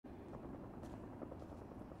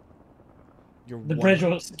The bridge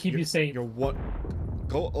will keep you're, you safe. You're what?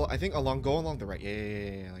 Go. I think go along the right.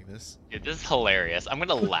 Yeah, like this. Dude, this is hilarious. I'm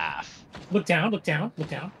gonna laugh. Look down, look down, look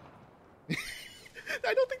down.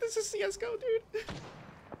 I don't think this is CS:GO, dude.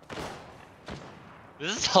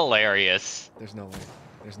 This is hilarious. There's no way.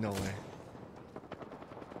 There's no way.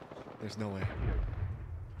 There's no way.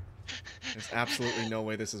 There's absolutely no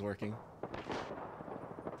way this is working.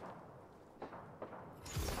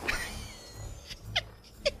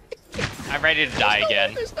 I'm ready to die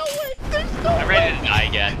again. There's no way. There's no way. I'm ready to die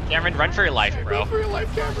again. Cameron, run for your life, bro. Run for your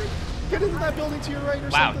life, Cameron. Get into that building to your right or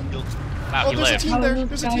Wow. something. Wow, Oh, he there's a lived. team there.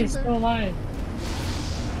 There's a team Guy's there. still alive.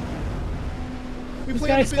 We This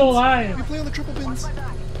play on guy's the still bins. alive. We play on the triple bins.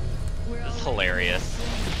 This is hilarious.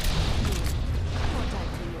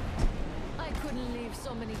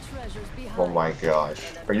 Oh my gosh.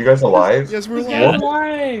 Are you guys alive? Yes, we're This alive. guy's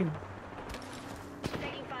alive.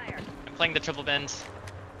 I'm playing the triple bins.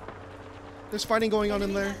 There's fighting going on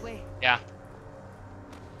in there. Yeah.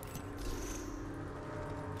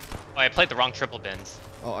 Oh, I played the wrong triple bins.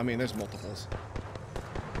 Oh, I mean, there's multiples.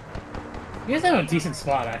 You guys have a decent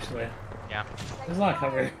spot, actually. Yeah. There's a lot of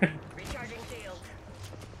cover.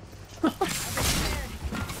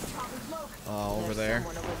 Over there.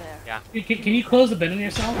 Yeah. Can you close the bin on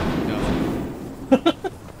yourself? No.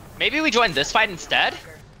 Maybe we join this fight instead?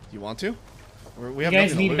 You want to? We have You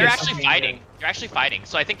guys nothing need to to They're lose. get actually something fighting. They're actually fighting,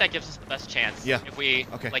 so I think that gives us the best chance. Yeah. If we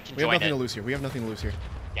Okay. like can We have join nothing it. to lose here. We have nothing to lose here.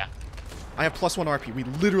 Yeah. I have +1 RP. We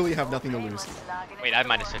literally have nothing to lose. Wait, I have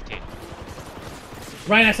minus 15.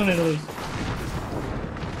 Ryan has something to lose.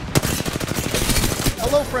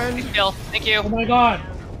 Hello, friend. Kill. Thank you. Oh my god.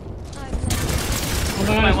 Oh my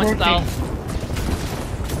My god, it's one working. spell.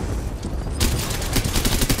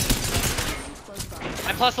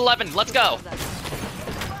 I'm plus 11. Let's go.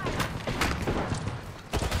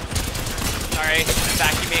 Sorry, I'm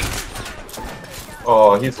vacuuming.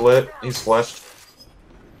 Oh, he's lit. He's flushed.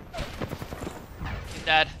 He's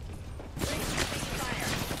dead.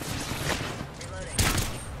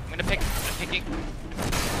 I'm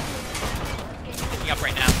picking up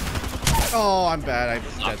right now. Oh, I'm bad. I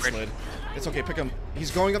dead Awkward. slid. It's okay. Pick him.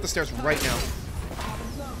 He's going up the stairs right now.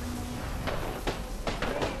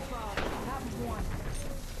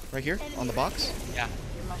 Right here on the box. Yeah.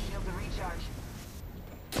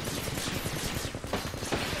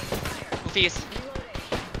 Goofies.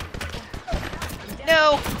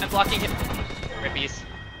 No! I'm blocking him. Rippies.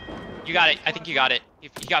 You got it. I think you got it. He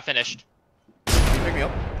got finished. Pick me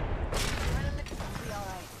up.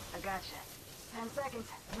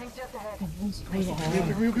 Pick me up,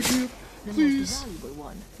 please.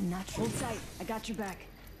 I got your back.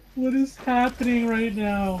 What is happening right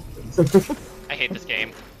now? I hate this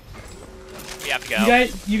game. We have to go.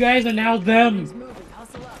 You guys are now them. Moving.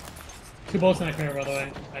 Hustle up. Two bolts in that corner, by the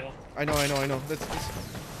way. Michael. I know. That's.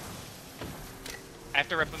 I have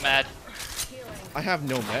to rip a med. I have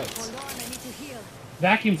no meds. Hold on, I need to heal.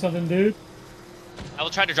 Vacuum something, dude. I will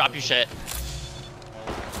try to drop you shit.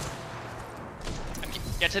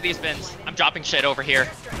 Get to these bins. I'm dropping shit over here.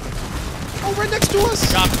 Oh, right next to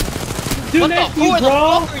us. Drop. Dude, What next the? to you, Who the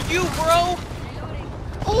bro. fuck are you, bro?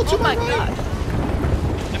 Oh, to Oh my my right.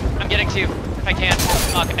 god. I'm getting to you if I can.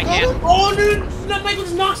 Fuck, I can't. Oh, dude! That Michael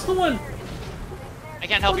just knocks the one! I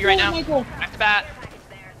can't help you right now. Michael! Back to bat.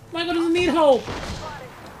 Michael doesn't need help!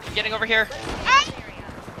 I'm getting over here. Ah!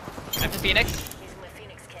 I'm to Phoenix.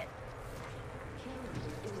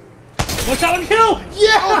 One shot, one kill!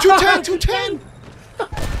 Yeah. Oh, 210.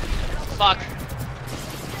 Fuck.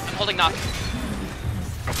 I'm holding knock.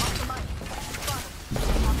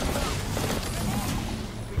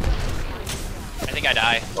 I think I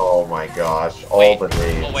die. Oh my gosh. All Wait. the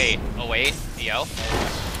nades. Oh wait. Yo.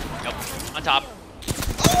 Nope. On top.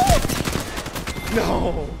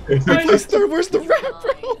 No. Where's the rat,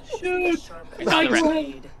 bro? Dude! I found the Michael!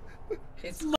 red. It's